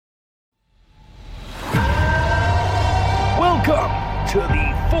to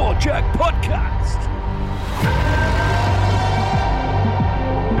the Four Jack Podcast.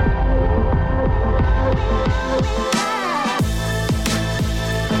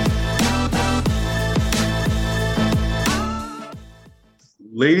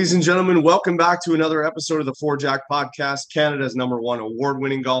 Ladies and gentlemen, welcome back to another episode of the Four Jack Podcast, Canada's #1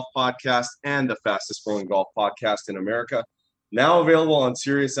 award-winning golf podcast and the fastest-growing golf podcast in America. Now available on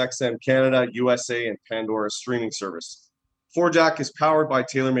SiriusXM Canada, USA, and Pandora's streaming service. Four Jack is powered by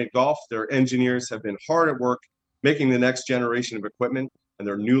TaylorMade Golf. Their engineers have been hard at work making the next generation of equipment, and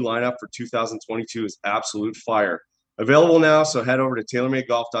their new lineup for 2022 is absolute fire. Available now, so head over to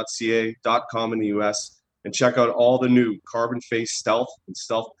TaylorMadeGolf.ca.com in the US and check out all the new Carbon Face Stealth and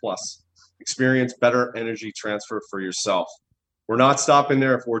Stealth Plus. Experience better energy transfer for yourself. We're not stopping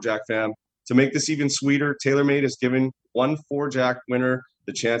there, Four Jack fam. To make this even sweeter, TaylorMade has given one Four Jack winner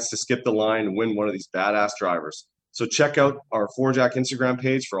the chance to skip the line and win one of these badass drivers. So check out our Four Jack Instagram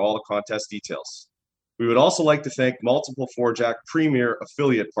page for all the contest details. We would also like to thank multiple Four Jack premier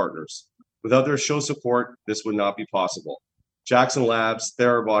affiliate partners. Without their show support, this would not be possible. Jackson Labs,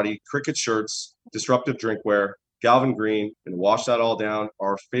 Therabody, Cricket Shirts, Disruptive Drinkware, Galvin Green, and Wash That All Down,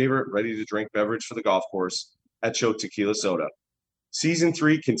 our favorite ready-to-drink beverage for the golf course, Echo Tequila Soda. Season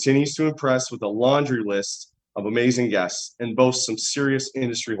 3 continues to impress with a laundry list of amazing guests and boasts some serious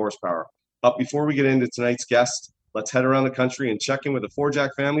industry horsepower. But before we get into tonight's guest, let's head around the country and check in with the Four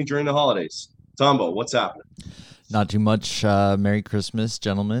Jack family during the holidays. Tombo, what's happening? Not too much. Merry Christmas,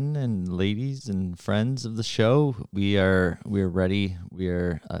 gentlemen and ladies and friends of the show. We are ready. We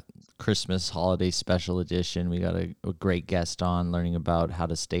are a Christmas holiday special edition. We got a great guest on learning about how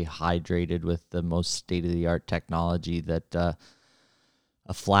to stay hydrated with the most state-of-the-art technology that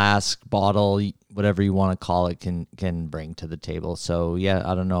a flask, bottle, whatever you want to call it, can bring to the table. So yeah,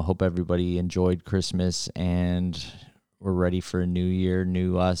 I don't know. Hope everybody enjoyed Christmas and we're ready for a new year,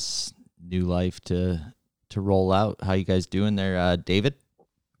 new us, new life to roll out. How you guys doing there, David?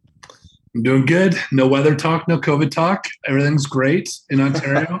 I'm doing good. No weather talk, no COVID talk. Everything's great in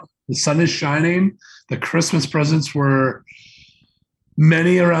Ontario. The sun is shining. The Christmas presents were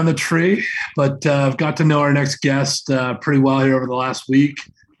many around the tree, but I've got to know our next guest pretty well here over the last week.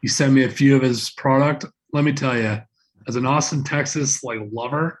 He sent me a few of his product. Let me tell you, as an Austin, Texas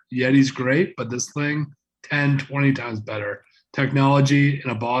lover, Yeti's great, but this thing 10, 20 times better. Technology in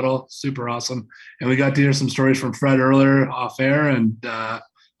a bottle, super awesome. And we got to hear some stories from Fred earlier off air, and I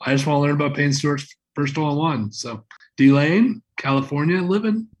just want to learn about Payne Stewart's first hole-in-one. So D-Lane, California,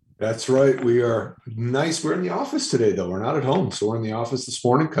 living. That's right. We are nice. We're in the office today, though. We're not at home. So we're in the office this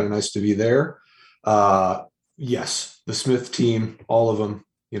morning. Kind of nice to be there. Yes, the Smith team, all of them.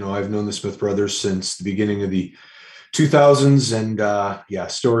 You know, I've known the Smith brothers since the beginning of the 2000s,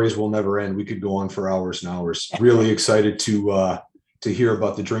 and stories will never end. We could go on for hours and hours. Really excited to hear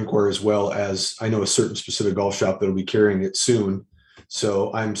about the drinkware, as well as I know a certain specific golf shop that'll be carrying it soon.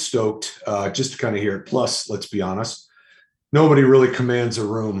 So I'm stoked just to kind of hear it. Plus, let's be honest, nobody really commands a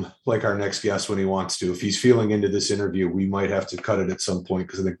room like our next guest when he wants to. If he's feeling into this interview, we might have to cut it at some point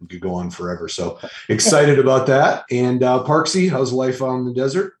because I think we could go on forever. So excited about that. And Parksy, how's life on the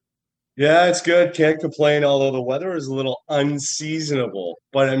desert? Yeah, it's good. Can't complain, although the weather is a little unseasonable.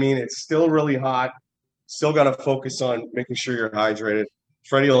 But, I mean, it's still really hot. Still got to focus on making sure you're hydrated.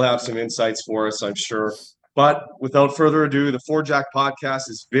 Freddie will have some insights for us, I'm sure. But without further ado, the Four Jack Podcast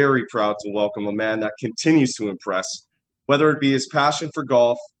is very proud to welcome a man that continues to impress, whether it be his passion for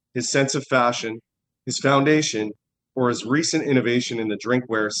golf, his sense of fashion, his foundation, or his recent innovation in the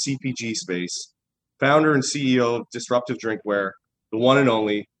drinkware CPG space. Founder and CEO of Disruptive Drinkware, the one and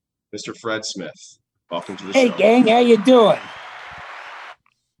only Mr. Fred Smith. Welcome to the show. Hey, gang, how you doing?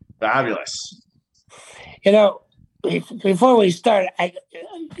 Fabulous. You know, before we start,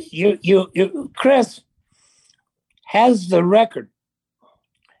 Chris has the record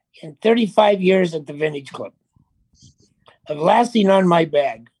in 35 years at the Vintage Club of lasting on my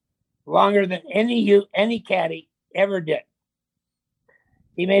bag longer than any caddy ever did.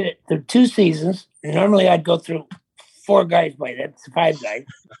 He made it through 2 seasons. Normally, I'd go through 4 guys by then, 5 guys.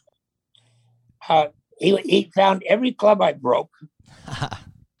 He found every club I broke,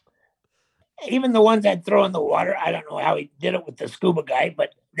 even the ones I'd throw in the water. I don't know how he did it with the scuba guy,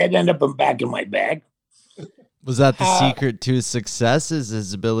 but they'd end up back in my bag. Was that the secret to his success? Is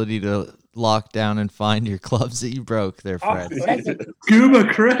his ability to lock down and find your clubs that you broke there, Fred?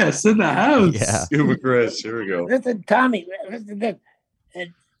 Scuba Chris in the house. Yeah. Scuba Chris, here we go. Listen, Tommy, listen to this.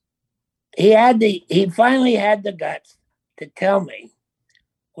 He finally had the guts to tell me.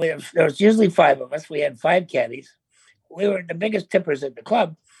 There was usually 5 of us. We had 5 caddies. We were the biggest tippers at the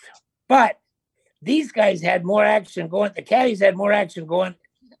club. But These guys had more action going. The caddies had more action going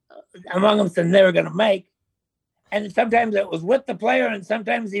among them than they were going to make. And sometimes it was with the player, and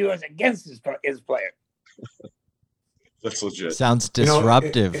sometimes he was against his player. That's legit. Sounds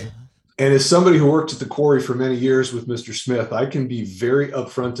disruptive. And as somebody who worked at the quarry for many years with Mr. Smith, I can be very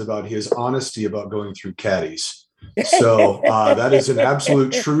upfront about his honesty about going through caddies. So that is an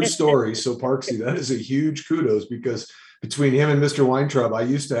absolute true story. So Parksy, that is a huge kudos, because between him and Mr. Weintraub, I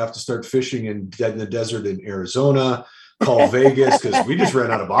used to have to start fishing in the desert in Arizona, call Vegas, because we just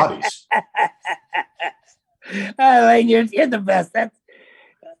ran out of bodies. Lane, you're the best. That's,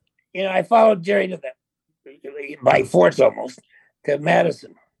 I followed Jerry to by force almost to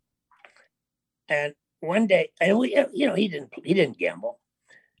Madison. And one day, and he didn't gamble.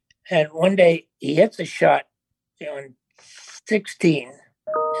 And one day he hits a shot, on 16,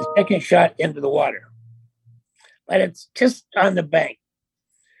 his second shot into the water. But it's just on the bank.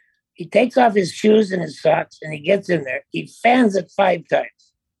 He takes off his shoes and his socks and he gets in there. He fans it 5 times.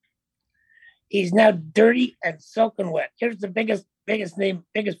 He's now dirty and soaking wet. Here's the biggest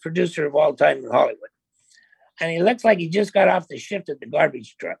producer of all time in Hollywood. And he looks like he just got off the shift at the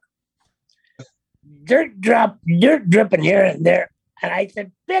garbage truck. Dirt dripping here and there. And I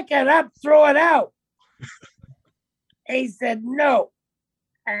said, pick it up, throw it out. He said, no.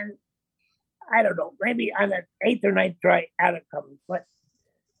 And I don't know, maybe on the 8th or 9th try out it comes. But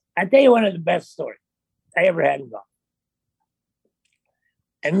I'll tell you one of the best stories I ever had in golf.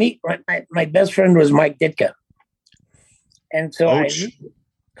 And my best friend was Mike Ditka. And so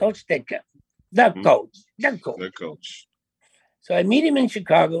Coach Ditka, the coach. So I meet him in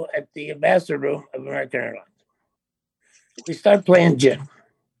Chicago at the Ambassador Room of American Airlines. We start playing gin.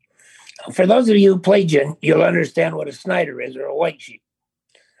 For those of you who play gin, you'll understand what a Snyder is, or a white sheet.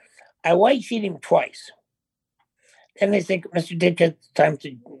 I white sheet him twice. Then they say, Mr. Ditka, it's time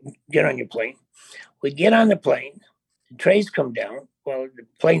to get on your plane. We get on the plane. The trays come down. Well, the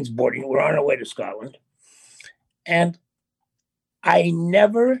plane's boarding. We're on our way to Scotland. And I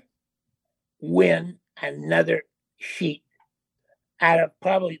never win another sheet out of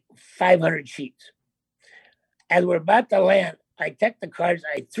probably 500 sheets. As we're about to land, I took the cards,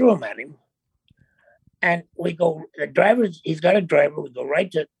 I threw them at him. And we go, he's got a driver, we go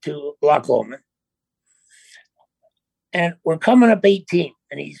right to Loch Lomond. And we're coming up 18,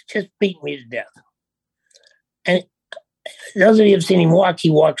 and he's just beating me to death. And those of you who've seen him walk, he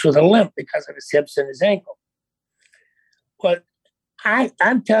walks with a limp because of his hips and his ankle. But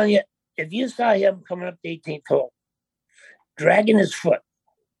I'm telling you, if you saw him coming up the 18th hole, dragging his foot,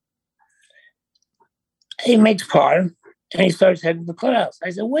 he makes par, and he starts heading to the clubhouse.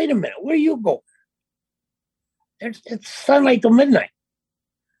 I said, wait a minute, where are you going? It's sunlight till midnight.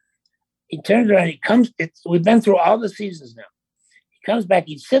 He turns around, we've been through all the seasons now. He comes back,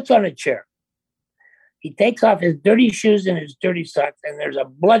 he sits on a chair. He takes off his dirty shoes and his dirty socks, and there's a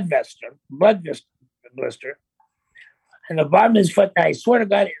blood blister. And the bottom of his foot, I swear to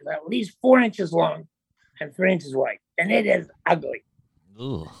God, is at least 4 inches long and 3 inches wide. And it is ugly.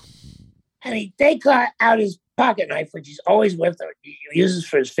 Ooh. And he takes out his pocket knife, which he's always with, or he uses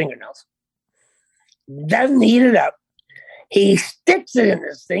for his fingernails. Doesn't heat it up. He sticks it in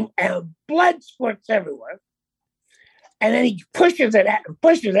this thing, and blood squirts everywhere. And then he pushes it, and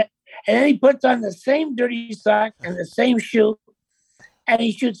then he puts on the same dirty sock and the same shoe, and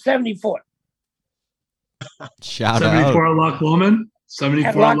he shoots 74. Shout 74 out. at Loch Lomond? 74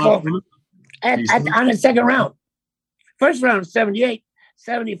 At at Loch Loch Lomond. Lomond? On the second round. First round, 78,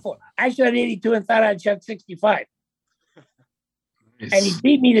 74. I shot 82 and thought I'd shot 65. Nice. And he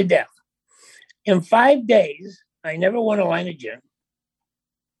beat me to death. In 5 days, I never won a line of gin.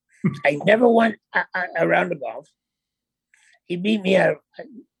 I never won a round of golf. He beat me out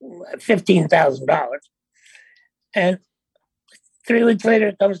of $15,000. And 3 weeks later,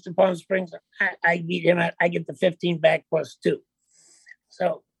 it comes to Palm Springs. I beat him. I get the 15 back plus 2.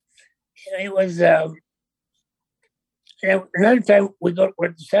 So it was another time we're at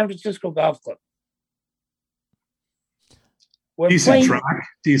the San Francisco Golf Club. Decent track.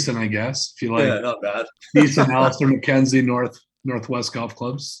 Decent, I guess. If you like. Yeah, not bad. Decent Alistair McKenzie Northwest Golf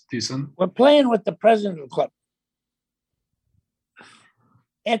Clubs. Decent. We're playing with the president of the club.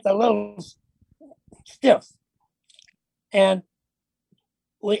 It's a little stiff. And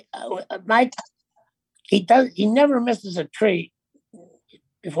Mike, he never misses a tree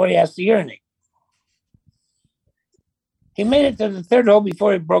before he has to urinate. He made it to the 3rd hole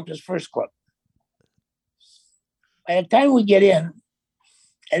before he broke his first club. By the time we get in,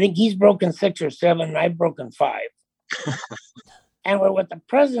 I think he's broken 6 or 7, and I've broken 5. And we're with the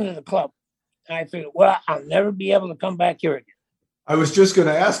president of the club. And I figured, well, I'll never be able to come back here again. I was just going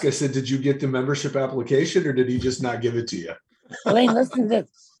to ask. I said, did you get the membership application, or did he just not give it to you? Elaine, listen to this.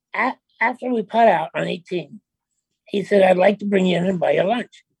 After we put out on 18, he said, I'd like to bring you in and buy you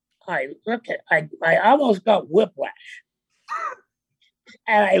lunch. I looked at I almost got whiplash.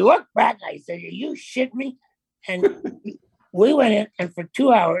 And I looked back, I said, are you shitting me? And we went in, and for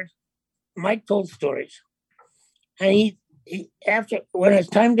 2 hours, Mike told stories. And he after, when it's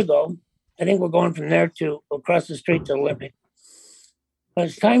time to go, I think we're going from there to across the street to Olympic. When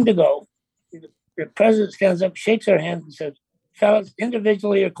it's time to go, the president stands up, shakes our hands, and says, fellas,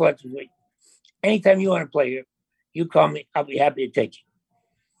 individually or collectively, anytime you want to play here, you call me. I'll be happy to take you.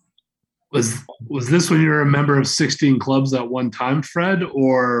 Was this when you were a member of 16 clubs at one time, Fred,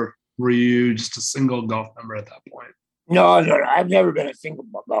 or were you just a single golf member at that point? No. I've never been a single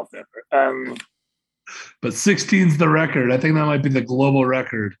golf member. But 16's the record. I think that might be the global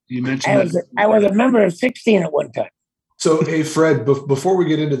record. You mentioned I was a member of 16 at one time. So, hey, Fred, before we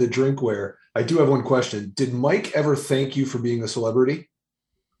get into the drinkware, I do have one question. Did Mike ever thank you for being a celebrity?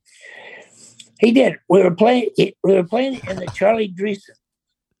 He did. We were playing in the Charlie Dreesen.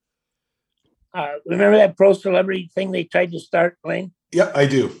 Remember that pro celebrity thing they tried to start playing? Yeah, I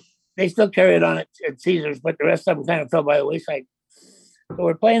do. They still carry it on at Caesars, but the rest of them kind of fell by the wayside. So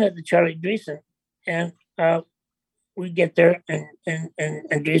we're playing at the Charlie Dreesen, and we get there, and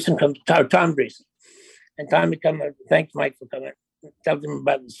Dreesen comes, Tom Dreesen. And Tom thanks Mike for coming. Tells him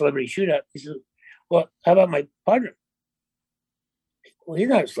about the celebrity shootout. He says, well, how about my partner? Well, he's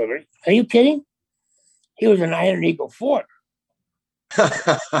not a celebrity. Are you kidding? He was an Iron Eagle 4.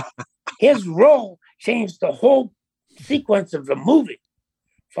 His role changed the whole sequence of the movie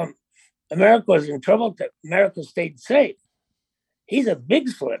from America was in trouble to America stayed safe. He's a big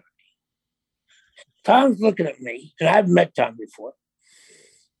celebrity. Tom's looking at me, and I've met Tom before.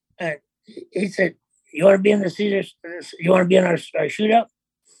 And he said, you want to be in the Caesars? You want to be in our shootout?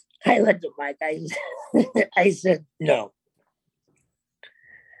 I looked at Mike. I said, no.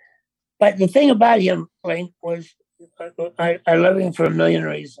 But the thing about him, Blaine, was I love him for a million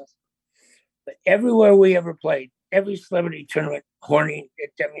reasons. But everywhere we ever played, every celebrity tournament, Horny,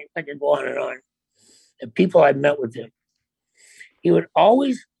 I could go on and on. The people I've met with him, he would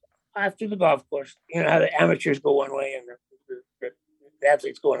always, after the golf course, you know how the amateurs go one way and the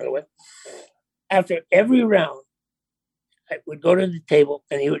athletes go another way. After every round, I would go to the table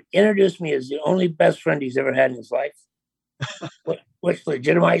and he would introduce me as the only best friend he's ever had in his life, which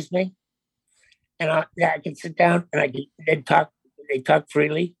legitimized me. And I could sit down and they'd talk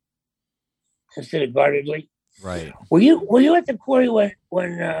freely instead of guardedly. Right. Were you at the quarry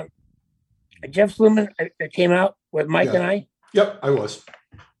when Jeff Sluman came out with Mike and I? Yep, I was.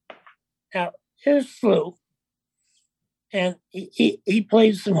 Now, here's Slu, and he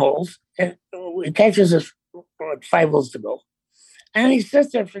plays some holes, and he catches us 5 holes to go. And he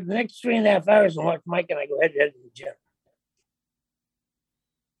sits there for the next 3.5 hours and watch Mike and I go head to head in the gym.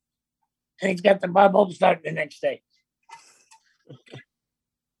 And he's got the Bob Hope starting the next day.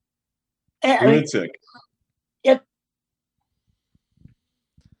 Lunatic. Yep.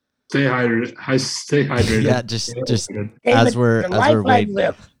 Stay hydrated. Yeah, just David, as we're waiting.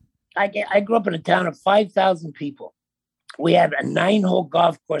 I grew up in a town of 5,000 people. We had a 9-hole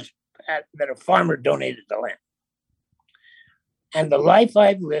golf course that a farmer donated the land. And the life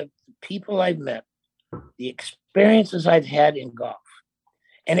I've lived, the people I've met, the experiences I've had in golf,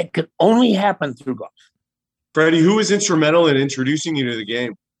 and it could only happen through golf. Freddie, who was instrumental in introducing you to the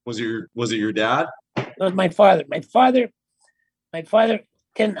game? Was it your dad? It was my father. My father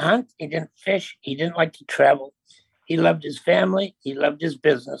didn't hunt. He didn't fish. He didn't like to travel. He loved his family. He loved his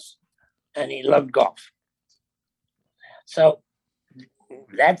business, and he loved golf. So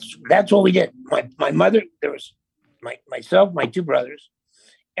that's what we did. My mother, there was myself, my 2 brothers.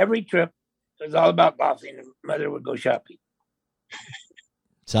 Every trip it was all about golfing, and mother would go shopping.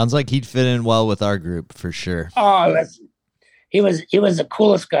 Sounds like he'd fit in well with our group for sure. Oh, listen, he was the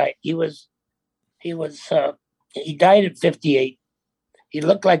coolest guy. He died at 58. He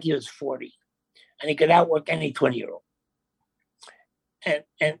looked like he was 40, and he could outwork any 20-year-old. And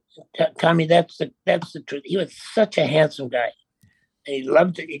Tommy, that's the truth. He was such a handsome guy, and he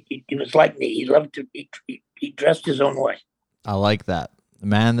loved to. He was like me. He loved to. He dressed his own way. I like that. A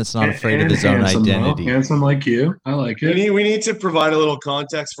man that's not afraid of his own identity. Handsome like you. I like it. We need to provide a little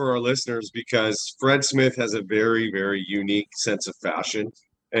context for our listeners because Fred Smith has a very, very unique sense of fashion.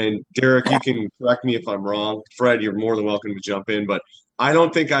 And Derek, you can correct me if I'm wrong. Fred, you're more than welcome to jump in. But I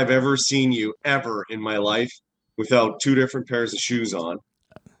don't think I've ever seen you ever in my life without 2 different pairs of shoes on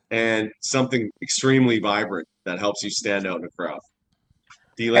and something extremely vibrant that helps you stand out in a crowd.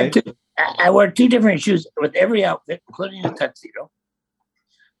 D-Lane? I wear 2 different shoes with every outfit, including a tuxedo.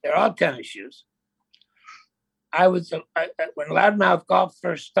 They're all tennis shoes. When Loudmouth Golf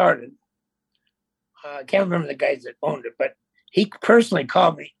first started, I can't remember the guys that owned it, but he personally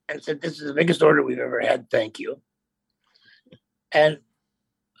called me and said, "This is the biggest order we've ever had. Thank you." And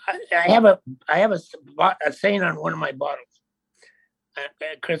I have a saying on one of my bottles,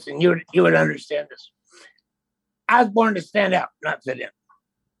 Chris, and you would understand this. I was born to stand out, not fit in.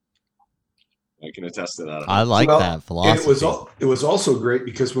 I can attest to that. I like that philosophy. And it was also great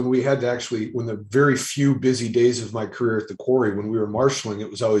because when we had to when the very few busy days of my career at the quarry, when we were marshaling, it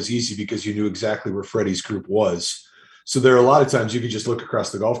was always easy because you knew exactly where Freddie's group was. So there are a lot of times you could just look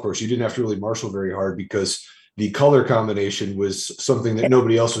across the golf course. You didn't have to really marshal very hard because the color combination was something that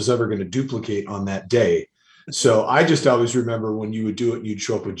nobody else was ever going to duplicate on that day. So I just always remember when you would do it and you'd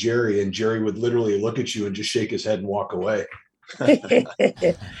show up with Jerry, and Jerry would literally look at you and just shake his head and walk away.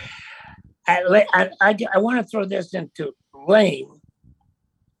 I want to throw this into Lane.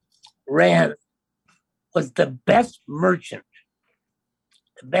 Was the best merchant,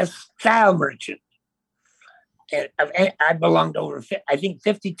 the best style merchant. And I belonged to over, I think,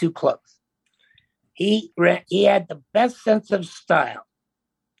 52 clubs. He had the best sense of style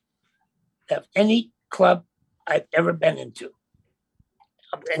of any club I've ever been into,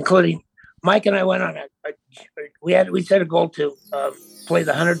 including Mike and I went on we set a goal to play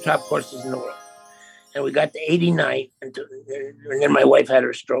the 100 top courses in the world, and we got to 89, and then my wife had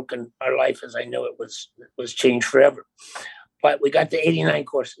her stroke, and our life, as I know it, was changed forever. But we got to 89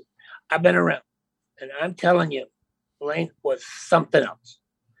 courses. I've been around, and I'm telling you, Lane was something else.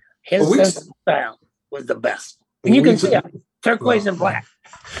 His sense of style was the best, and you can see it, turquoise and black.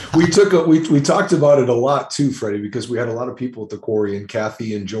 We talked about it a lot too, Freddie, because we had a lot of people at the quarry, and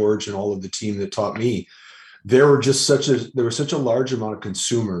Kathy and George and all of the team that taught me. There was such a large amount of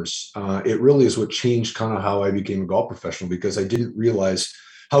consumers. It really is what changed kind of how I became a golf professional, because I didn't realize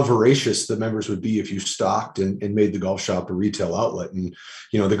how voracious the members would be if you stocked and made the golf shop a retail outlet. And,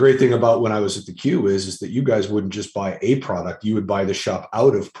 the great thing about when I was at the Q is that you guys wouldn't just buy a product, you would buy the shop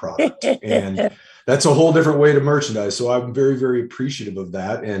out of product. And that's a whole different way to merchandise. So I'm very, very appreciative of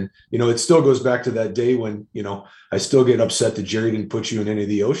that. And, it still goes back to that day when, I still get upset that Jerry didn't put you in any of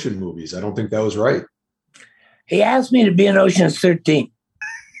the Ocean movies. I don't think that was right. He asked me to be in Ocean's 13.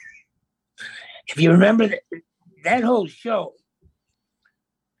 If you remember that whole show,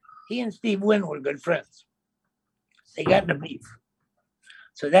 he and Steve Wynn were good friends. They got in a beef.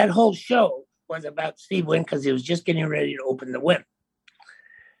 So that whole show was about Steve Wynn because he was just getting ready to open the Wynn.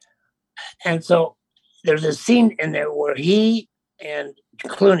 And so there's a scene in there where he and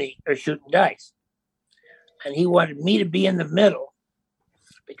Clooney are shooting dice. And he wanted me to be in the middle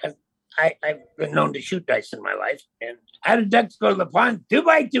because I've been known to shoot dice in my life. And how did ducks go to the pond? 2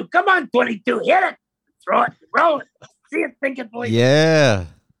 by 2. Come on, 22. Hit it. Throw it. Roll it. See it, think it, believe it. Yeah.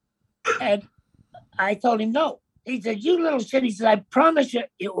 And I told him no. He said, "You little shit." He said, "I promise you,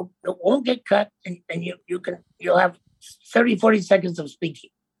 it won't get cut, and you'll have 30, 40 seconds of speaking."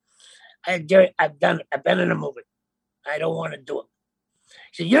 I said, "Jerry, I've done it. I've been in a movie. I don't want to do it."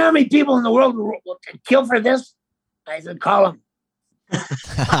 He said, "You know how many people in the world will kill for this?" I said, "Call them."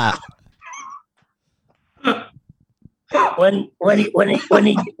 when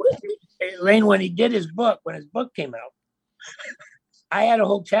he did his book, when his book came out, I had a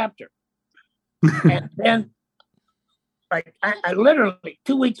whole chapter. And then, I literally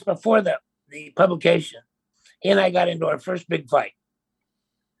 2 weeks before the publication, he and I got into our first big fight.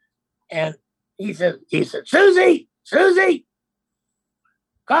 And he said, Susie,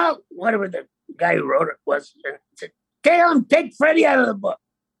 call whatever the guy who wrote it was. And said, "Tell him, take Freddie out of the book."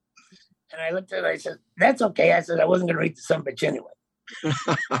 And I looked at it, I said, "That's okay." I said, "I wasn't going to read the son of a bitch anyway."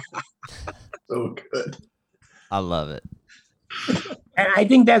 So good. I love it. And I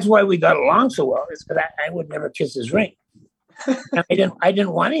think that's why we got along so well, is because I would never kiss his ring. And I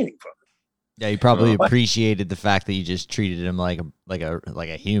didn't want anything from him. Yeah, he probably appreciated the fact that you just treated him like a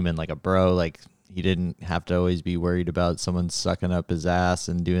human, like a bro. Like he didn't have to always be worried about someone sucking up his ass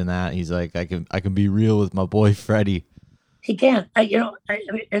and doing that. He's like, I can be real with my boy Freddie. He can.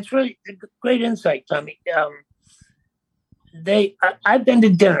 It's really a great insight, Tommy. I've been to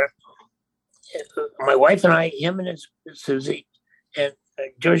dinner. My wife and I, him and his Susie, and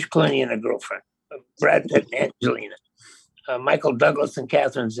George Clooney and a girlfriend, Brad Pitt and Angelina, Michael Douglas and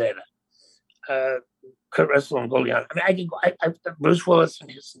Catherine Zeta, Kurt Russell and Goldie Hawn. I could go. Bruce Willis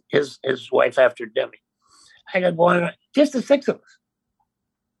and his wife after Demi. I could go on. Just the 6 of us,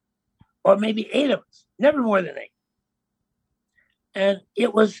 or maybe 8 of us. Never more than 8. And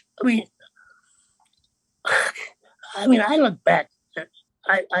it was. I look back.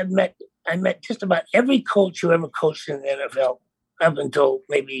 I've met I met just about every coach who ever coached in the NFL up until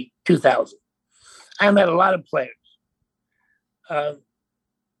maybe 2000. I met a lot of players. I've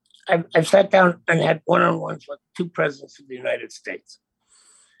sat down and had one-on-ones with 2 presidents of the United States.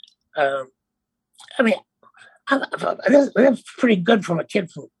 I mean, that's pretty good from a kid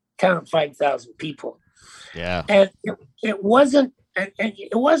from a town of 5,000 people. Yeah. And it wasn't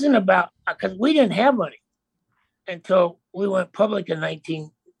about, because we didn't have money until we went public in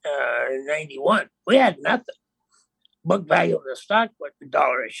 1991. We had nothing. Book value of the stock was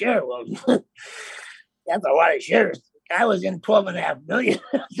 $1 a share. Well, that's a lot of shares. I was in 12.5 million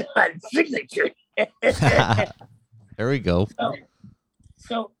on signature. There we go.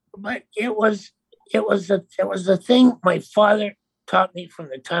 So, but it was the thing my father taught me from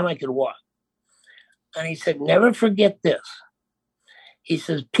the time I could walk. And he said, never forget this. He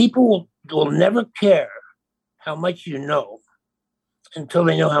says, people will never care how much you know until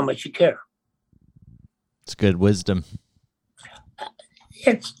they know how much you care. It's good wisdom.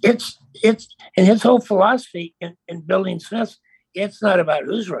 It's and his whole philosophy in building Smiths, it's not about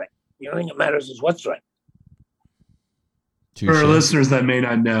who's right. The only thing that matters is what's right. For our listeners that may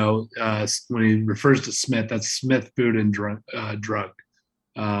not know, when he refers to Smith, that's Smith Food and Drug,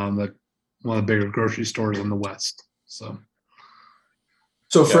 one of the bigger grocery stores in the West. So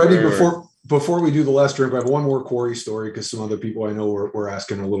Freddie, before we do the last drink, I have one more quarry story because some other people I know were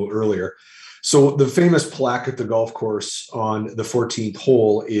asking a little earlier. So the famous plaque at the golf course on the 14th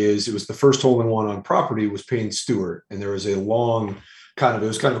hole it was the first hole in one on property was Payne Stewart. And there was a long it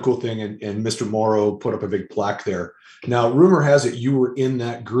was kind of a cool thing. And Mr. Morrow put up a big plaque there. Now, rumor has it you were in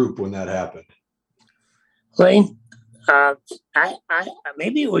that group when that happened. Lane, I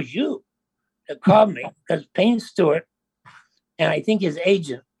maybe it was you that called me because Payne Stewart and I think his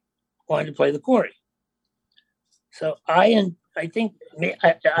agent wanted to play the quarry. So I and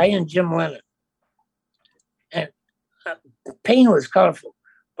Jim Lennon. And Payne was colorful,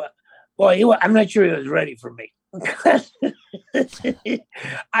 but boy, I'm not sure he was ready for me.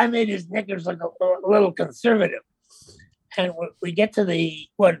 I made his knickers look a little conservative. And we get to the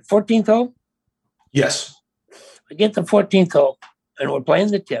 14th hole? Yes. We get the 14th hole, and we're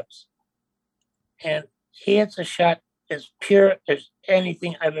playing the tips. And he hits a shot as pure as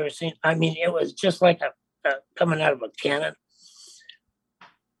anything I've ever seen. I mean, it was just like a coming out of a cannon.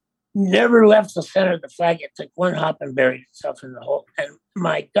 Never left the center of the flag. It took one hop and buried itself in the hole. And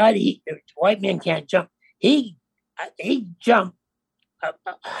my God, white man can't jump. He jumped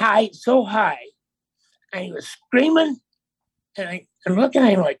high, so high, and he was screaming. And I'm looking at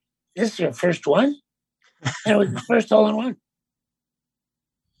him like, "This is your first one?" And it was the first hole in one.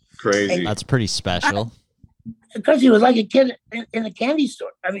 Crazy. That's pretty special. Because he was like a kid in a candy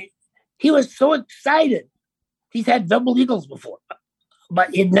store. I mean, he was so excited. He's had double eagles before,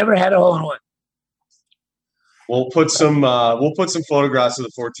 but he'd never had a hole in one. We'll put some photographs of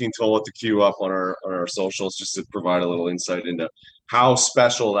the 14th hole at the queue up on our socials just to provide a little insight into how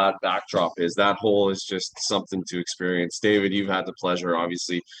special that backdrop is. That hole is just something to experience. David, you've had the pleasure.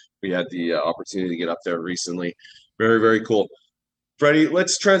 Obviously, we had the opportunity to get up there recently. Very, very cool. Freddie,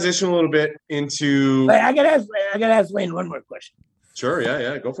 let's transition a little bit into. Wait, I gotta ask Lane one more question. Sure,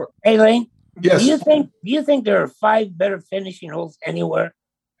 yeah, go for it. Hey, Lane. Yes. Do you think there are 5 better finishing holes anywhere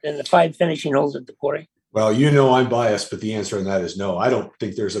than the 5 finishing holes at the quarry? Well, I'm biased, but the answer on that is no. I don't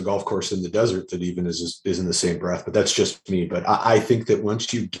think there's a golf course in the desert that even is in the same breath, but that's just me. But I think that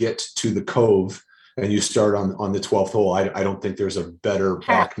once you get to the Cove and you start on the 12th hole, I don't think there's a better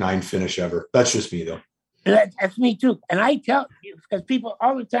back 9 finish ever. That's just me, though. That's me, too. And I tell you, because people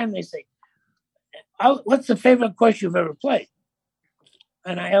all the time, they say, what's the favorite course you've ever played?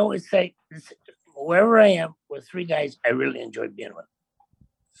 And I always say, wherever I am with 3 guys, I really enjoy being with.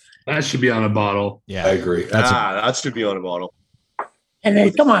 That should be on a bottle. Yeah, I agree. That should be on a bottle. And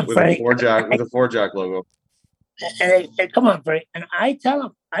then, come on, Freddie. With a 4-jack logo. And they come on, Freddie. And I tell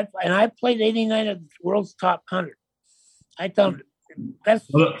them, I played 89 of the world's top 100. I tell them,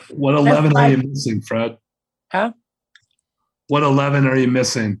 what 11 are you missing, Fred? Huh? What 11 are you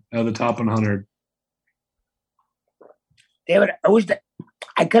missing out of the top 100? David,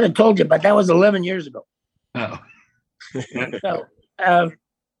 I could have told you, but that was 11 years ago. Oh.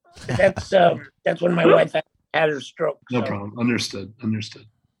 So that's when my wife had her stroke. No problem. Understood.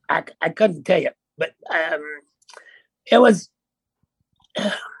 I couldn't tell you, but it was.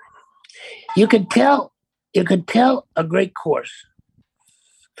 You could tell a great course.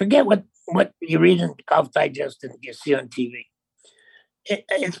 Forget what you read in Golf Digest and you see on TV.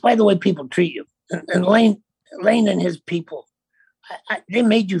 It's by the way people treat you. And Lane and his people, they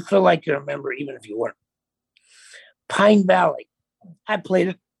made you feel like you're a member, even if you weren't. Pine Valley, I played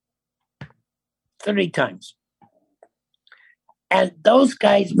it. 30 times. And those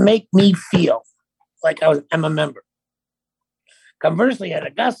guys make me feel like I'm a member. Conversely, at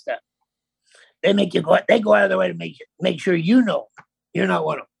Augusta, they make you go. They go out of their way to make sure you know you're not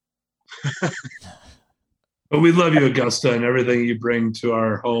one of them. But we love you, Augusta, and everything you bring to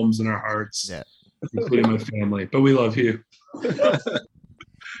our homes and our hearts, including my family. But we love you.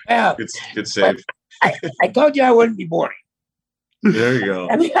 Yeah, good save. I told you I wouldn't be boring. There you go.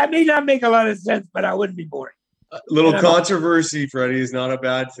 I mean, I may not make a lot of sense, but I wouldn't be boring. Little controversy, Freddie, is not a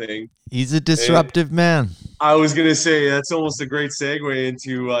bad thing. He's a disruptive man. I was going to say that's almost a great segue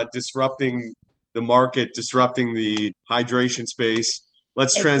into disrupting the market, disrupting the hydration space.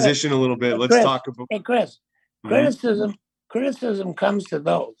 Let's transition a little bit. Let's talk about. Hey, Chris, criticism comes to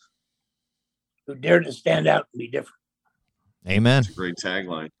those who dare to stand out and be different. Amen. That's a great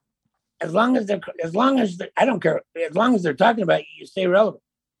tagline. As long as I don't care. As long as they're talking about you, you stay relevant.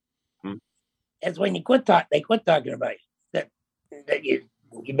 It's when you they quit talking about you that you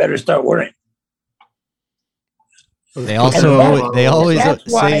better start worrying. They always say that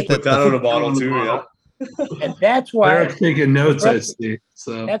put that on a bottle too, yeah. And that's why Eric's taking notes, I see.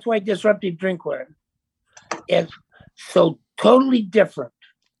 So that's why disruptive drinkware is so totally different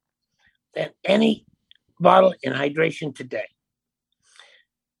than any bottle in hydration today.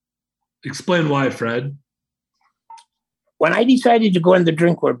 Explain why, Fred. When I decided to go in the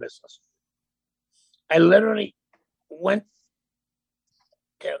drinkware business, I literally went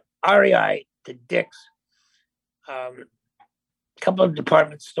to REI, to Dick's, a couple of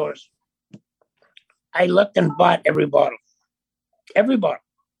department stores. I looked and bought every bottle. Every bottle.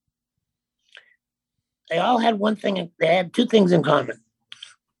 They all had one thing. They had two things in common.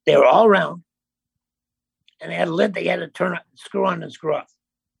 They were all round, and they had a lid that you had to turn up, screw on and screw off.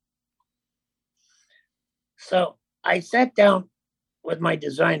 So I sat down with my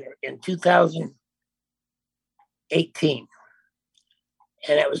designer in 2018,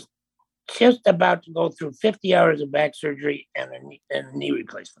 and I was just about to go through 50 hours of back surgery and a knee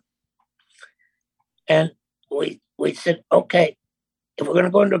replacement. And we said, okay, if we're going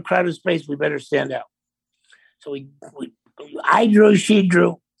to go into a crowded space, we better stand out. So I drew, she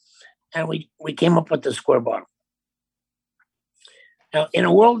drew, and we came up with the square bottle. Now, in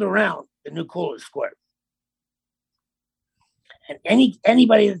a world around, the new cool is square. And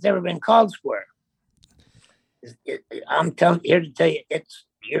anybody that's ever been called square, I'm here to tell you,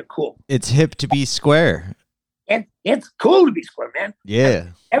 you're cool. It's hip to be square. It's cool to be square, man. Yeah.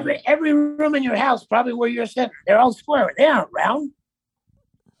 Every room in your house, probably where you're sitting, they're all square. They aren't round.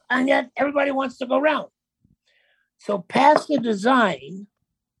 And yet everybody wants to go round. So past the design,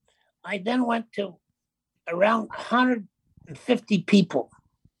 I then went to around 150 people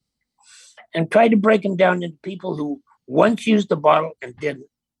and tried to break them down into people who once used the bottle and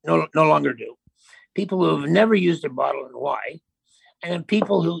no longer do. People who have never used a bottle and why. And then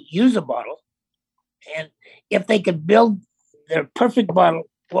people who use a bottle. And if they could build their perfect bottle,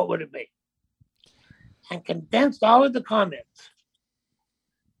 what would it be? And condensed all of the comments.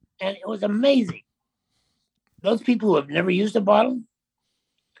 And it was amazing. Those people who have never used a bottle,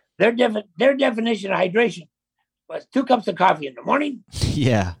 their definition of hydration was 2 cups of coffee in the morning.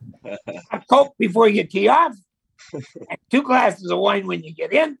 Yeah. A Coke before you tee off. And 2 glasses of wine when you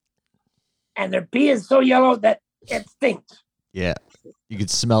get in. And their pee is so yellow that it stinks. Yeah. You could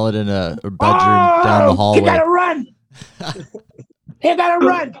smell it in a bedroom down the hallway. You gotta run. You gotta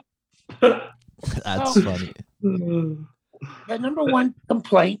run. That's funny. The number one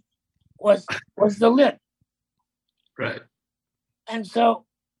complaint was the lid. Right. And so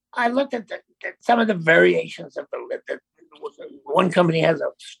I looked at some of the variations of the lid. One company has a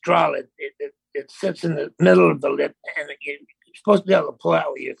straw lid. It sits in the middle of the lid, and you're supposed to be able to pull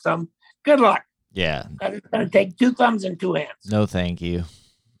out with your thumb. Good luck. Yeah. It's going to take 2 thumbs and 2 hands. No, thank you.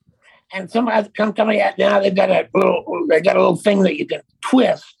 And some company now they've got a little thing that you can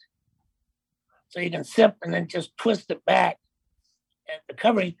twist, so you can sip and then just twist it back. And the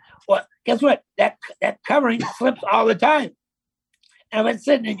covering, well, guess what? That covering slips all the time. And if it's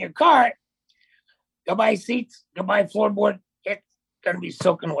sitting in your car, go buy seats, go buy floorboard. It's going to be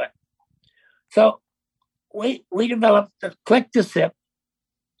soaking wet. So we developed the click to sip,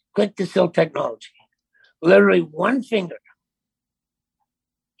 click to seal technology. Literally one finger.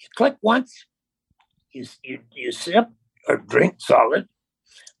 You click once, you sip or drink solid,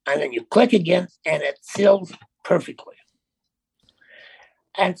 and then you click again, and it seals perfectly.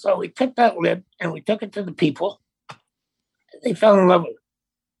 And so we took that lid and we took it to the people. They fell in love with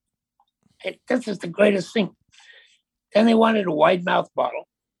it. This is the greatest thing. Then they wanted a wide mouth bottle,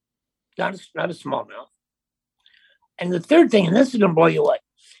 not a small mouth. And the third thing, and this is going to blow you away,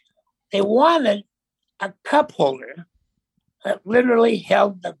 they wanted a cup holder that literally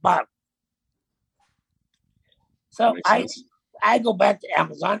held the bottle. So I go back to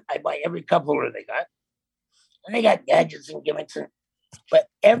Amazon. I buy every cup holder they got. And they got gadgets and gimmicks. But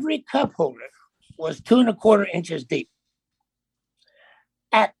every cup holder was 2.25 inches deep.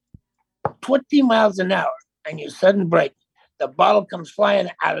 At 20 miles an hour, and you sudden brake, the bottle comes flying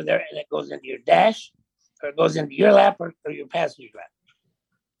out of there and it goes into your dash, or it goes into your lap or your passenger's lap.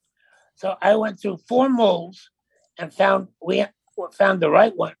 So I went through 4 molds and found the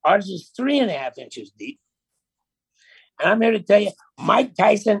right one. Ours is 3.5 inches deep. And I'm here to tell you, Mike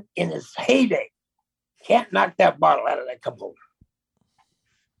Tyson in his heyday can't knock that bottle out of that cup holder.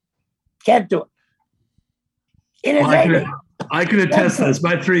 Can't do it. In his heyday. I can attest to this.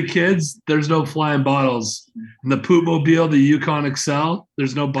 My 3 kids, there's no flying bottles. In the Poop Mobile, the Yukon Excel,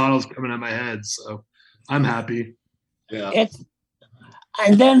 there's no bottles coming at my head. So I'm happy. Yeah.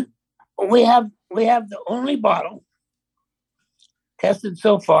 And then we have the only bottle tested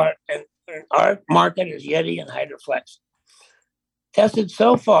so far, and our market is Yeti and Hydroflex. Tested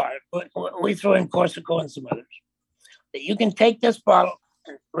so far, we throw in Corsico and some others, that you can take this bottle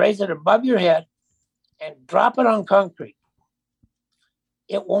and raise it above your head and drop it on concrete.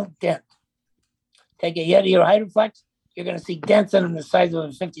 It won't dent. Take a Yeti or Hydroflex, you're going to see dents in them the size of a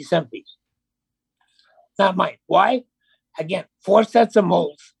 50-cent piece. Not mine. Why? Again, 4 sets of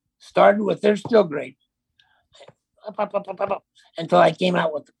molds, started with their steel grade, until I came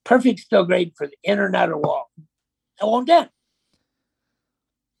out with the perfect steel grade for the inner and outer wall. It won't dent.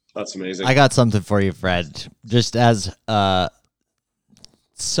 That's amazing. I got something for you, Fred. Just as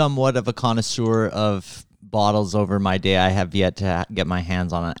somewhat of a connoisseur of bottles over my day, I have yet to get my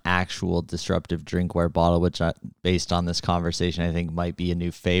hands on an actual Disruptive drinkware bottle, which based on this conversation, I think might be a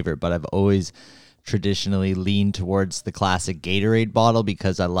new favorite, but I've always traditionally leaned towards the classic Gatorade bottle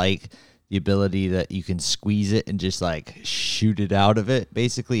because I like the ability that you can squeeze it and just like shoot it out of it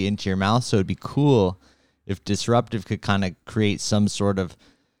basically into your mouth. So it'd be cool if Disruptive could kind of create some sort of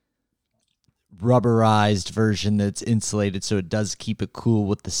rubberized version that's insulated so it does keep it cool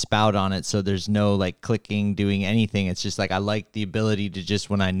with the spout on it, so there's no like clicking, doing anything. It's just like I like the ability to just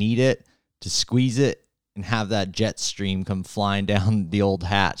when I need it to squeeze it and have that jet stream come flying down the old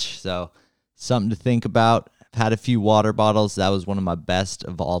hatch. So something to think about. I've had a few water bottles. That was one of my best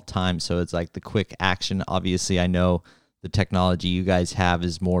of all time. So it's like the quick action. Obviously I know the technology you guys have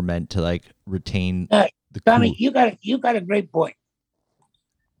is more meant to like retain the Tommy, cool. you got a great point.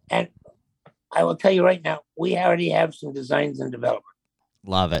 And I will tell you right now, we already have some designs in development.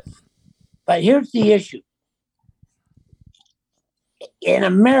 Love it. But here's the issue. In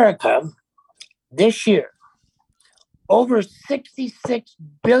America, this year, over 66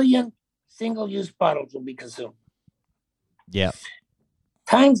 billion single-use bottles will be consumed. Yeah.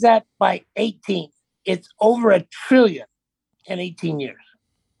 Times that by 18, it's over 1 trillion in 18 years.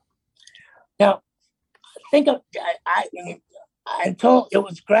 Now, think of, I'm told it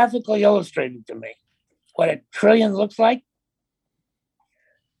was graphically illustrated to me what 1 trillion looks like.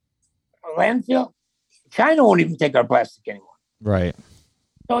 A landfill, China won't even take our plastic anymore. Right.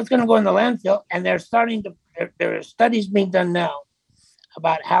 So it's going to go in the landfill, and there are studies being done now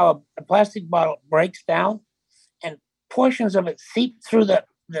about how a plastic bottle breaks down and portions of it seep through the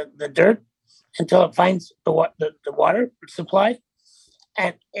dirt until it finds the water supply,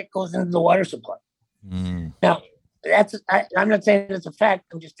 and it goes into the water supply. Now, I'm not saying it's a fact.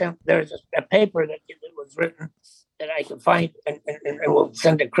 I'm just saying there's a paper that was written that I can find and we'll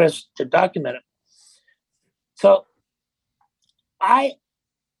send to Chris to document it. So I,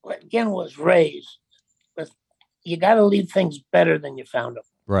 again, was raised with you got to leave things better than you found them.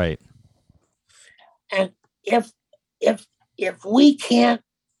 Right. And if we can't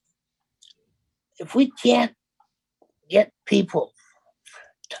get people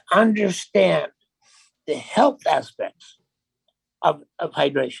to understand the health aspects of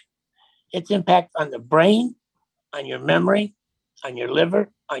hydration, its impact on the brain, on your memory, on your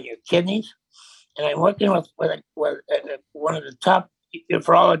liver, on your kidneys. And I'm working with one of the top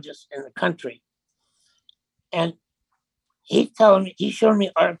nephrologists in the country. And he's showing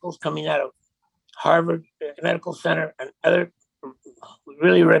me articles coming out of Harvard Medical Center and other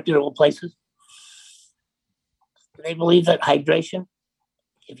really reputable places. They believe that hydration,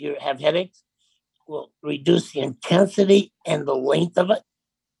 if you have headaches, will reduce the intensity and the length of it.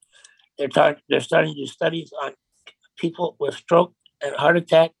 They're starting to do studies on people with stroke and heart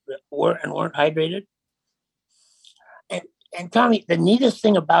attack that weren't hydrated. And Tommy, the neatest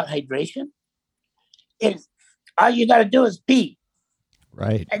thing about hydration is all you got to do is pee.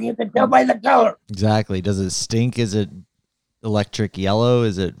 Right. And you can tell by the color. Exactly. Does it stink? Is it electric yellow?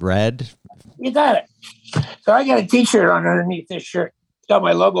 Is it red? You got it. So I got a T-shirt on underneath this shirt. It's got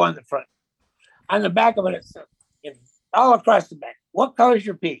my logo on the front. On the back of it, it says, all across the back, what color is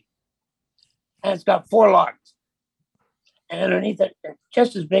your pee? And it's got 4 logs. And underneath it,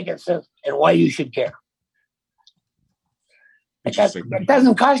 just as big, it says, and why you should care. It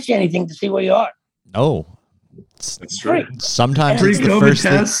doesn't cost you anything to see where you are. No. That's true. Sometimes Free it's the COVID first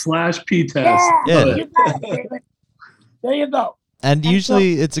test / P test. Yeah. You got it, David. There you go. And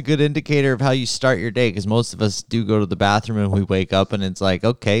usually it's a good indicator of how you start your day, because most of us do go to the bathroom and we wake up and it's like,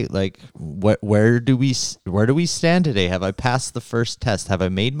 okay, like where do we stand today? Have I passed the first test? Have I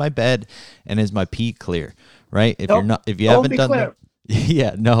made my bed? And is my pee clear? Right? If you haven't done that,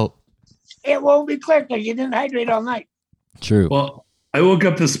 yeah, no, it won't be clear because you didn't hydrate all night. True. Well, I woke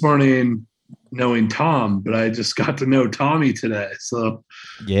up this morning knowing Tom, but I just got to know Tommy today. So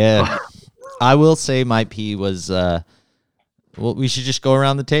yeah, I will say my pee was. Well, we should just go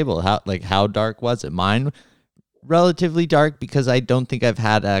around the table. How dark was it? Mine, relatively dark, because I don't think I've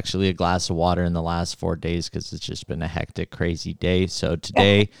had actually a glass of water in the last 4 days because it's just been a hectic, crazy day. So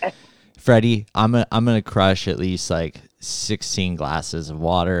today, Freddie, I'm gonna crush at least like 16 glasses of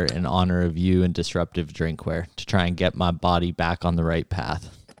water in honor of you and Disruptive Drinkware to try and get my body back on the right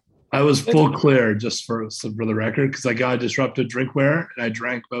path. I was full clear, just for the record, because I got a Disruptive Drinkware and I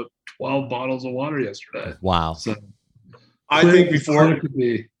drank about 12 bottles of water yesterday. Wow. So I think before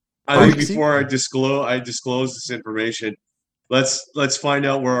I disclose this information, let's find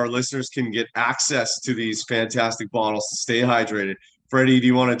out where our listeners can get access to these fantastic bottles to stay hydrated. Freddie, do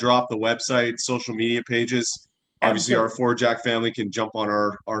you want to drop the website, social media pages? Obviously, our 4Jack family can jump on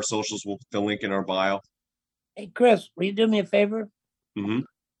our socials. We'll put the link in our bio. Hey, Chris, will you do me a favor? Mm-hmm.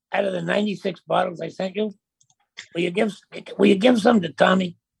 Out of the 96 bottles I sent you, will you give some to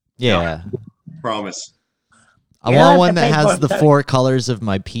Tommy? Yeah. Promise. I want one that has the 4 colors of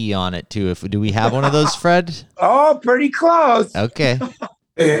my pee on it too. Do we have one of those, Fred? Oh, pretty close. Okay.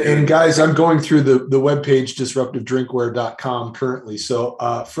 And guys, I'm going through the webpage, disruptivedrinkware.com currently. So,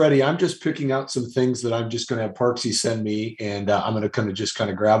 Freddie, I'm just picking out some things that I'm just going to have Parksy send me, and I'm going to just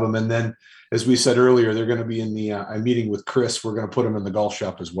grab them. And then, as we said earlier, they're going to be in the I'm meeting with Chris. We're going to put them in the golf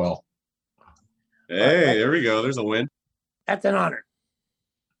shop as well. Hey, there we go. There's a win. That's an honor.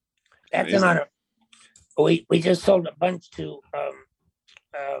 That's Amazing. an honor. We just sold a bunch to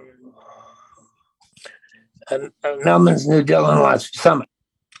Melman's New Dillon Lost Summit.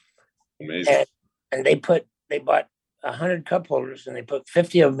 Amazing. And they bought 100 cup holders and they put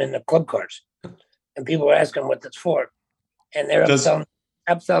 50 of them in the club cars. And people were asking what that's for. And they're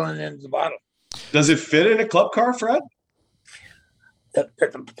upselling into the bottle. Does it fit in a club car, Fred? The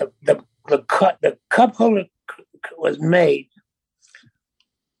cup holder was made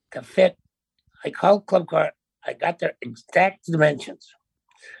to fit. I called Club Car. I got their exact dimensions.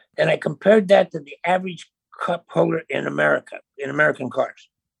 Then I compared that to the average cup holder in America, in American cars.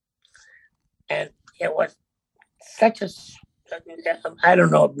 And it was such a, I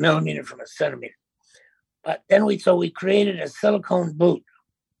don't know, a millimeter from a centimeter. But then we created a silicone boot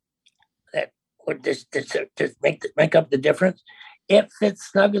that would just make up the difference. It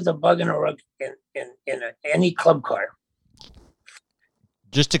fits snug as a bug in a rug in any club car.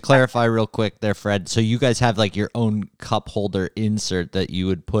 Just to clarify real quick there, Fred, so you guys have like your own cup holder insert that you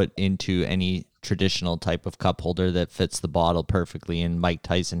would put into any traditional type of cup holder that fits the bottle perfectly, and Mike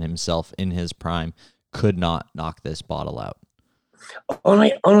Tyson himself in his prime could not knock this bottle out.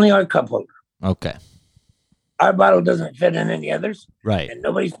 Only our cup holder. Okay. Our bottle doesn't fit in any others. Right. And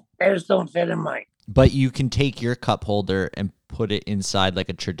theirs don't fit in mine. But you can take your cup holder and put it inside like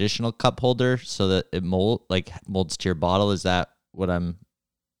a traditional cup holder so that it molds to your bottle. Is that what I'm...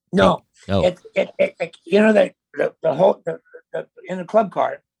 No, Oh. It you know the hole in the club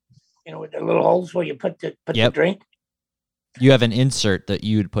car, you know, with the little holes where you put the drink. You have an insert that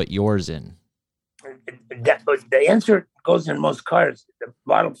you would put yours in. The insert goes in most cars. The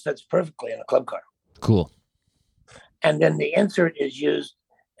bottle fits perfectly in a club car. Cool. And then the insert is used.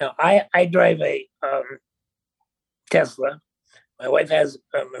 Now I drive a Tesla. My wife has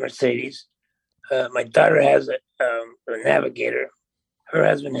a Mercedes. My daughter has a Navigator. Her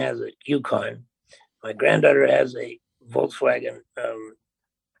husband has a Yukon. My granddaughter has a Volkswagen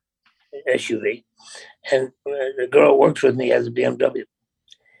SUV. And the girl who works with me has a BMW.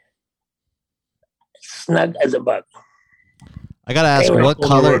 Snug as a bug. I got to ask, what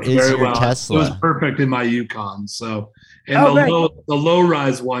color is your well. Tesla? It was perfect in my Yukon. So, and the low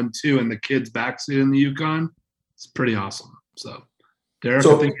rise one too, in the kid's backseat in the Yukon, it's pretty awesome. So Derek,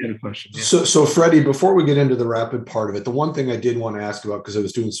 So- I think you had a question. Yeah. So Freddie, before we get into the rapid part of it, the one thing I did want to ask about, because I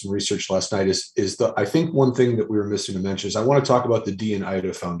was doing some research last night, is I think one thing that we were missing to mention is I want to talk about the Dee and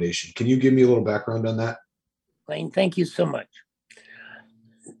Ida Foundation. Can you give me a little background on that? Lane, thank you so much.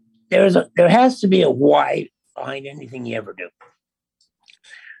 There has to be a why behind anything you ever do.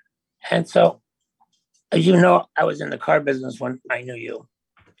 And so, as you know, I was in the car business when I knew you.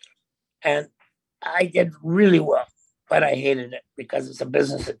 And I did really well, but I hated it because it's a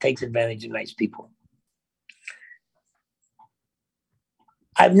business that takes advantage of nice people.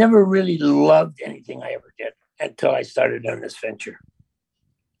 I've never really loved anything I ever did until I started on this venture.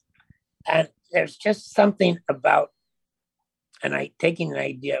 And there's just something about taking an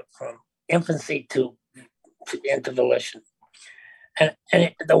idea from infancy to into volition. And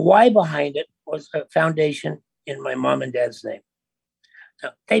the why behind it was a foundation in my mom and dad's name.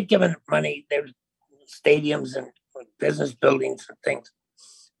 Now, they've given money, there's stadiums and business buildings and things.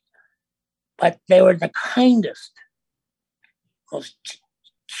 But they were the kindest, most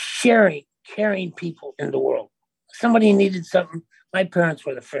caring people in the world. Somebody needed something, my parents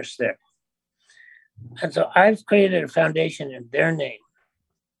were the first there. And so I've created a foundation in their name.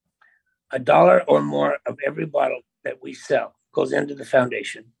 $1 or more of every bottle that we sell goes into the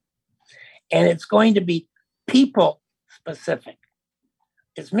foundation. And it's going to be people specific.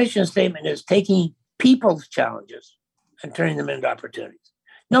 Its mission statement is taking people's challenges and turning them into opportunities.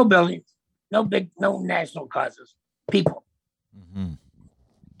 No buildings, no national causes, people. Mm-hmm.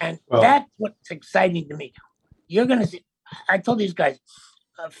 And that's what's exciting to me. You're going to see, I told these guys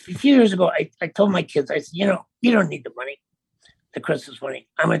a few years ago, I told my kids, I said, you don't need the money, the Christmas money.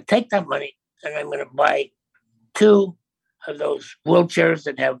 I'm going to take that money and I'm going to buy 2 of those wheelchairs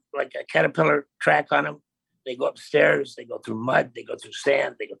that have like a Caterpillar track on them. They go upstairs, they go through mud, they go through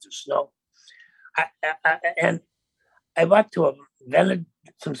sand, they go through snow. And I bought 2 of them, vented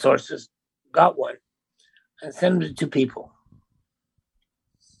some sources, got one, and sent them to 2 people.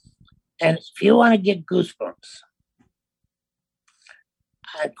 And if you want to get goosebumps,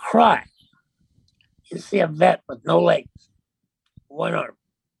 I cry. You see a vet with no legs, 1 arm.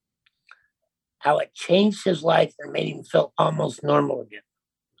 How it changed his life and made him feel almost normal again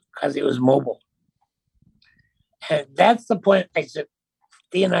because he was mobile. And that's the point. I said,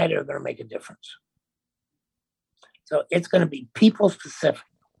 Dee and Ida are going to make a difference. So it's going to be people specific.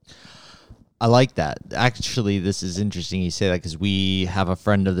 I like that. Actually, this is interesting you say that because we have a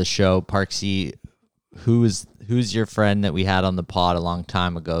friend of the show, Parksy, who's your friend that we had on the pod a long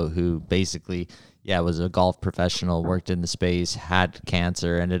time ago, who basically, was a golf professional, worked in the space, had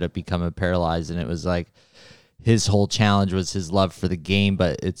cancer, ended up becoming paralyzed. And it was like his whole challenge was his love for the game,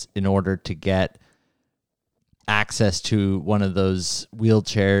 but it's in order to get access to one of those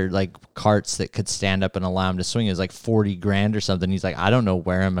wheelchair like carts that could stand up and allow him to swing. It was like $40,000 or something. He's like, I don't know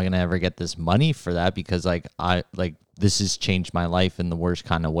where am I going to ever get this money for that, because this has changed my life in the worst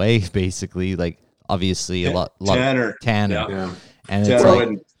kind of way, basically. Like obviously a lot Tanner. Yeah. And Tanner it's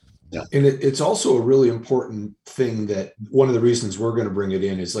like, And it's also a really important thing that one of the reasons we're going to bring it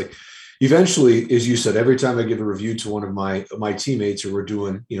in is like, eventually, as you said, every time I give a review to one of my teammates or we're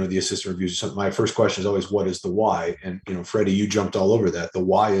doing, the assistant reviews or something, my first question is always, what is the why? And, Freddie, you jumped all over that. The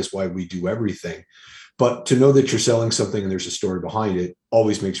why is why we do everything. But to know that you're selling something and there's a story behind it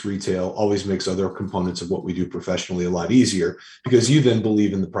always makes retail, always makes other components of what we do professionally a lot easier, because you then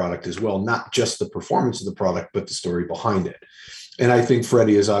believe in the product as well, not just the performance of the product, but the story behind it. And I think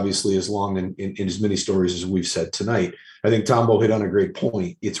Freddie is obviously as long in as many stories as we've said tonight. I think Tombo hit on a great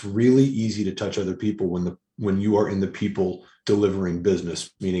point. It's really easy to touch other people when you are in the people delivering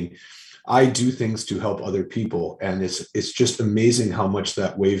business, meaning I do things to help other people. And it's just amazing how much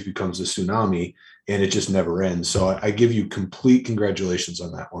that wave becomes a tsunami and it just never ends. So I give you complete congratulations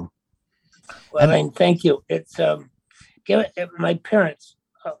on that one. Well, and thank you. It's my parents,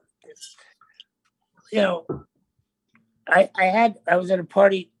 I was at a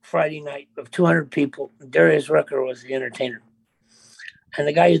party Friday night of 200 people. Darius Rucker was the entertainer. And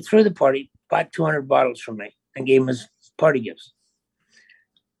the guy who threw the party bought 200 bottles from me and gave him his party gifts.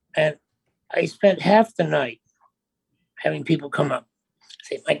 And I spent half the night having people come up,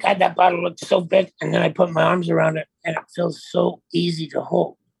 say, my God, that bottle looks so big. And then I put my arms around it and it feels so easy to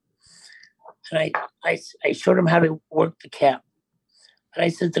hold. And I showed him how to work the cap. And I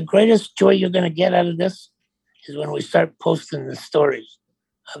said, the greatest joy you're going to get out of this is when we start posting the stories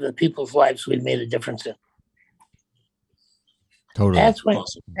of the people's lives we made a difference in. Totally. We're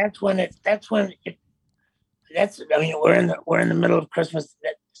in the middle of Christmas.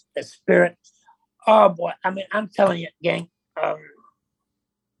 The spirit. Oh boy. I mean, I'm telling you, gang.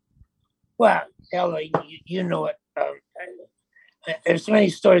 Well, hell, you know it. There's so many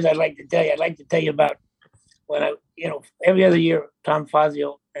stories I'd like to tell you. I'd like to tell you about when every other year, Tom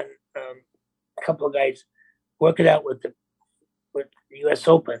Fazio and a couple of guys work it out with the U.S.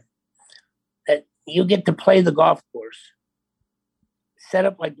 Open, that you get to play the golf course set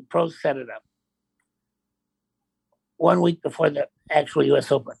up like the pros set it up 1 week before the actual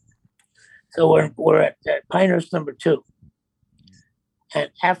U.S. Open. So we're at Pinehurst number 2. And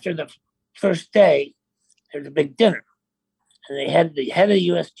after the first day, there's a big dinner. And they had the head of the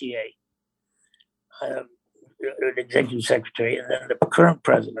USGA, the executive secretary, and then the current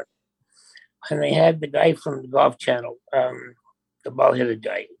president. And they had the guy from the Golf Channel, the bald-headed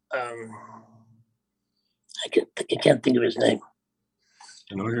guy. I can't think of his name.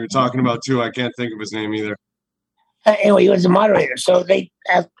 I know who you're talking about, too. I can't think of his name either. Anyway, he was the moderator. So they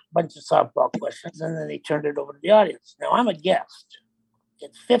asked a bunch of softball questions, and then they turned it over to the audience. Now, I'm a guest.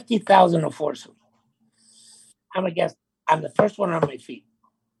 It's 50,000 a foursome. I'm a guest. I'm the first one on my feet.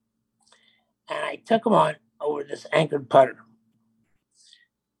 And I took them on over this anchored putter.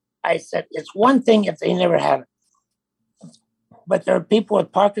 I said, it's one thing if they never had it. But there are people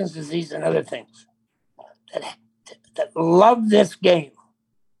with Parkinson's disease and other things that love this game,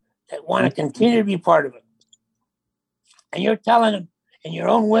 that want to continue to be part of it. And you're telling them in your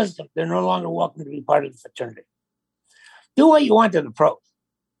own wisdom, they're no longer welcome to be part of the fraternity. Do what you want to the pros.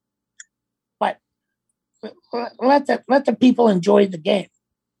 But let the people enjoy the game.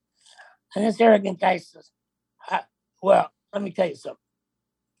 And this arrogant guy says, well, let me tell you something.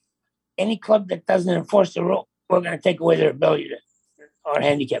 Any club that doesn't enforce the rule, we're going to take away their ability to, our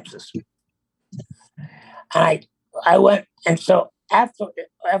handicap system. And I went, and so after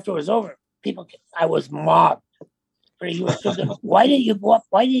it was over, I was mobbed. Why did you go up?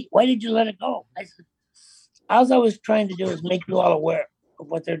 Why did you let it go? I said, all I was trying to do is make you all aware of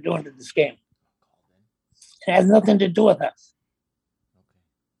what they're doing to this game. It has nothing to do with us.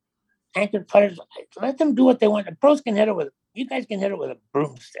 Anchored putters, let them do what they want. The pros can hit it with, you guys can hit it with a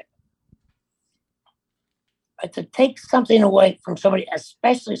broomstick. But to take something away from somebody,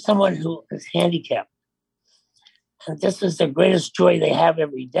 especially someone who is handicapped, and this is the greatest joy they have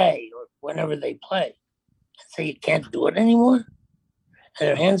every day or whenever they play, and say you can't do it anymore, and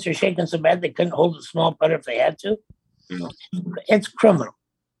their hands are shaking so bad they couldn't hold a small putter if they had to. It's criminal.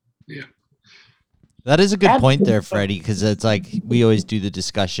 Yeah. That is a good point there, Freddie, because it's like we always do the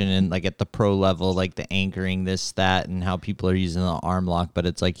discussion and like at the pro level, like the anchoring, this, that, and how people are using the arm lock. But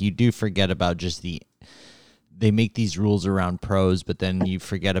it's like you do forget about just they make these rules around pros, but then you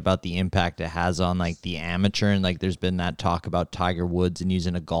forget about the impact it has on like the amateur. And like there's been that talk about Tiger Woods and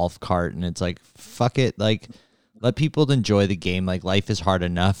using a golf cart, and it's like, fuck it, like let people enjoy the game. Like life is hard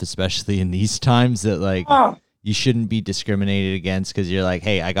enough, especially in these times, that like you shouldn't be discriminated against because you're like,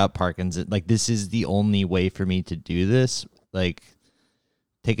 hey, I got Parkinson's. Like this is the only way for me to do this. Like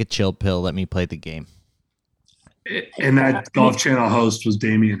take a chill pill, let me play the game. And that Golf Channel host was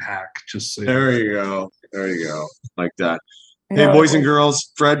Damian Hack. Just so There you go. Like that. Hey, boys and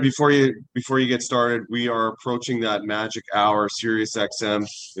girls, Fred, before you get started, we are approaching that magic hour. Sirius XM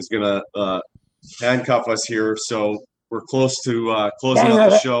is going to handcuff us here. So we're close to closing out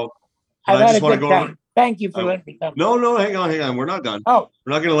the show. I just want to go over. Thank you for letting me come. No, hang on. We're not done. Oh.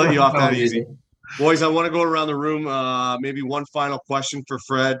 We're not going to let you off that easy. Boys, I want to go around the room. Maybe one final question for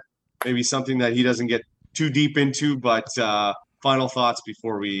Fred. Maybe something that he doesn't get too deep into, but final thoughts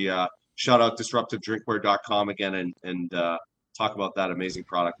before we shout out DisruptiveDrinkware.com again and talk about that amazing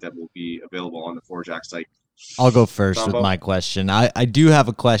product that will be available on the FourJack site. I'll go first with my question. I do have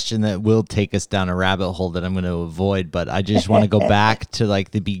a question that will take us down a rabbit hole that I'm going to avoid, but I just want to go back to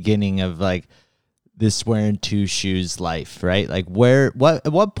like the beginning of like this wearing two shoes life, right? Like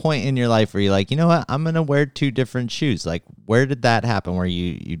at what point in your life were you like, you know what, I'm going to wear two different shoes? Like where did that happen? Were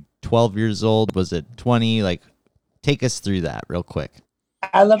you 12 years old? Was it 20? Like take us through that real quick.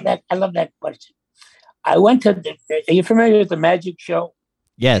 I love that question. I went to are you familiar with the magic show?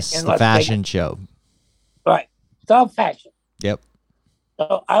 Yes, the fashion show. Right. It's all fashion. Yep.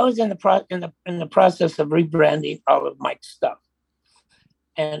 So I was in the process of rebranding all of Mike's stuff.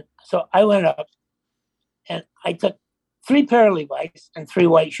 And so I went up and I took 3 pair of Levi's and 3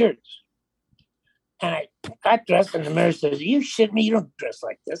 white shirts. And I got dressed and the mirror says, you shit me, you don't dress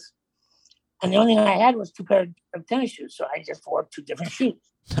like this. And the only thing I had was 2 pairs of tennis shoes. So I just wore 2 different shoes.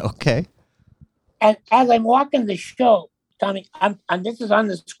 Okay. And as I'm walking the show, Tommy, and this is on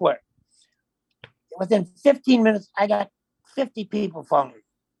the square. Within 15 minutes, I got 50 people following me.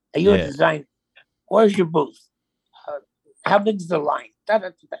 Are you a designer? Where's your booth? How big's the line?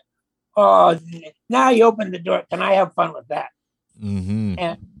 Oh, now you open the door. Can I have fun with that? Mm-hmm.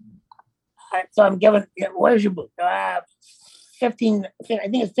 And so I'm giving, where's your booth? 15. I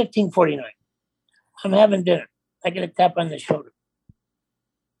think it's 15:49. I'm having dinner. I get a tap on the shoulder.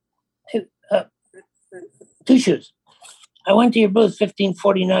 Hey, 2 shoes. I went to your booth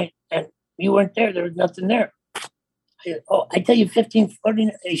 15:49, and you weren't there. There was nothing there. I tell you 15:49.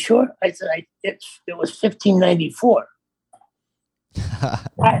 Are you sure? I said it was 15:94.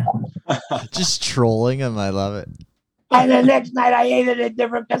 Just trolling him. I love it. And the next night I ate at a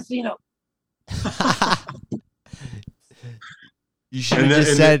different casino. You should have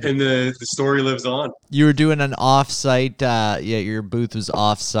just said. And the story lives on. You were doing an offsite. Your booth was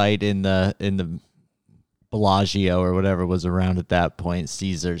offsite in the Bellagio or whatever was around at that point.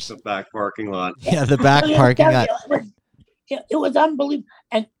 Caesars. The back parking lot. Yeah, the back parking lot. It was unbelievable.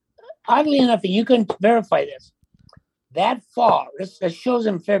 And oddly enough, and you can verify this. That fall, this show's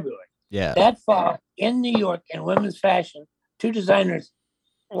in February. Yeah. That fall in New York in women's fashion, 2 designers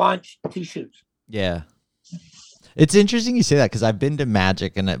launched 2 shoes. Yeah. It's interesting you say that because I've been to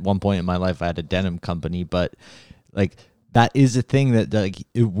Magic, and at one point in my life I had a denim company, but like that is a thing that like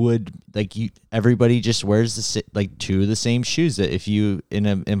it would like everybody just wears the 2 of the same shoes. That if you in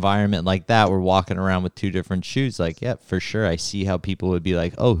an environment like that were walking around with 2 different shoes, like yeah, for sure I see how people would be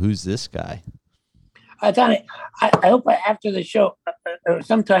like, oh, who's this guy? Tony, I hope after the show or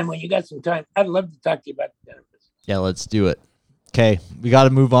sometime when you got some time, I'd love to talk to you about the denim business. Yeah, let's do it. Okay, we got to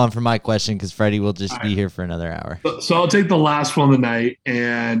move on from my question because Freddie will just be here for another hour. So I'll take the last one tonight.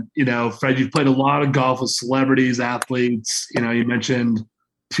 And, Fred, you've played a lot of golf with celebrities, athletes. You mentioned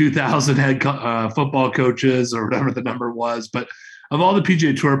 2,000 head football coaches or whatever the number was. But of all the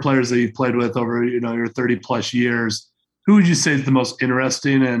PGA Tour players that you've played with over, your 30-plus years, who would you say is the most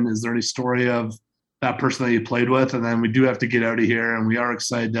interesting? And is there any story of that person that you played with? And then we do have to get out of here, and we are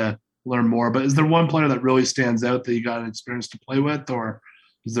excited to learn more, but is there one player that really stands out that you got an experience to play with, or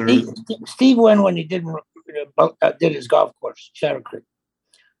is there? Steve won when he did his golf course, Shadow Creek.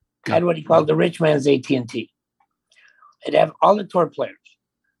 Had what he called the rich man's AT&T. It'd have all the tour players.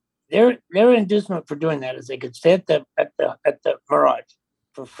 Their inducement for doing that is they could stay at the Mirage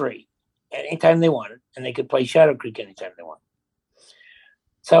for free anytime they wanted, and they could play Shadow Creek anytime they wanted.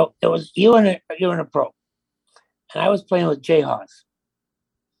 So it was you and a pro, and I was playing with Jay Haas.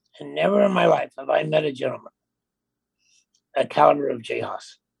 And never in my life have I met a gentleman, a caliber of Jay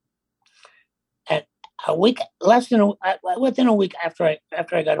Haas. And within a week after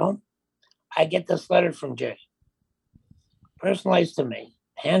I got home, I get this letter from Jay, personalized to me,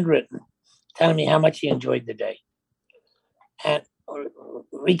 handwritten, telling me how much he enjoyed the day, and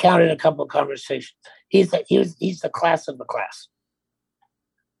recounted a couple of conversations. He's the class of the class.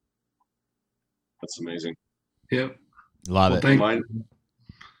 That's amazing. Yep, love it.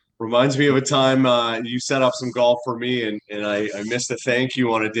 Reminds me of a time you set up some golf for me, and I missed a thank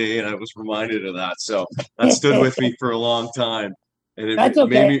you on a day, and I was reminded of that. So that stood with me for a long time, and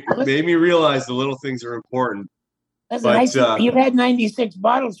it made me realize the little things are important. Listen, you've had 96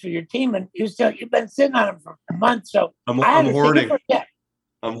 bottles for your team, and you've been sitting on them for a month. So I'm hoarding.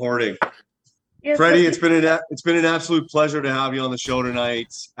 I'm hoarding. Freddie, it's been an absolute pleasure to have you on the show tonight.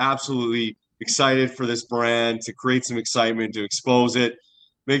 Absolutely excited for this brand, to create some excitement, to expose it.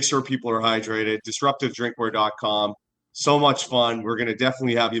 Make sure people are hydrated. DisruptiveDrinkware.com. So much fun. We're going to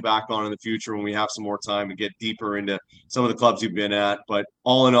definitely have you back on in the future when we have some more time and get deeper into some of the clubs you've been at. But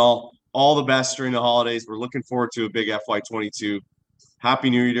all in all the best during the holidays. We're looking forward to a big FY22. Happy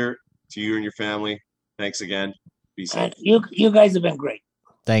New Year to you and your family. Thanks again. Be safe. You guys have been great.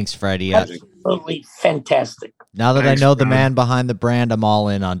 Thanks, Freddie. Absolutely fantastic. Now that I know the man behind the brand, I'm all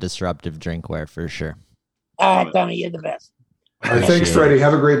in on Disruptive Drinkware for sure. Tommy, you're the best. All right, thanks, Freddie.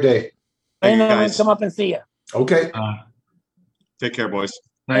 Have a great day. I'm going to come up and see you. Okay. Take care, boys.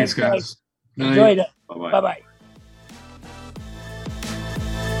 Thanks, guys. Enjoyed it. Bye-bye. Bye-bye.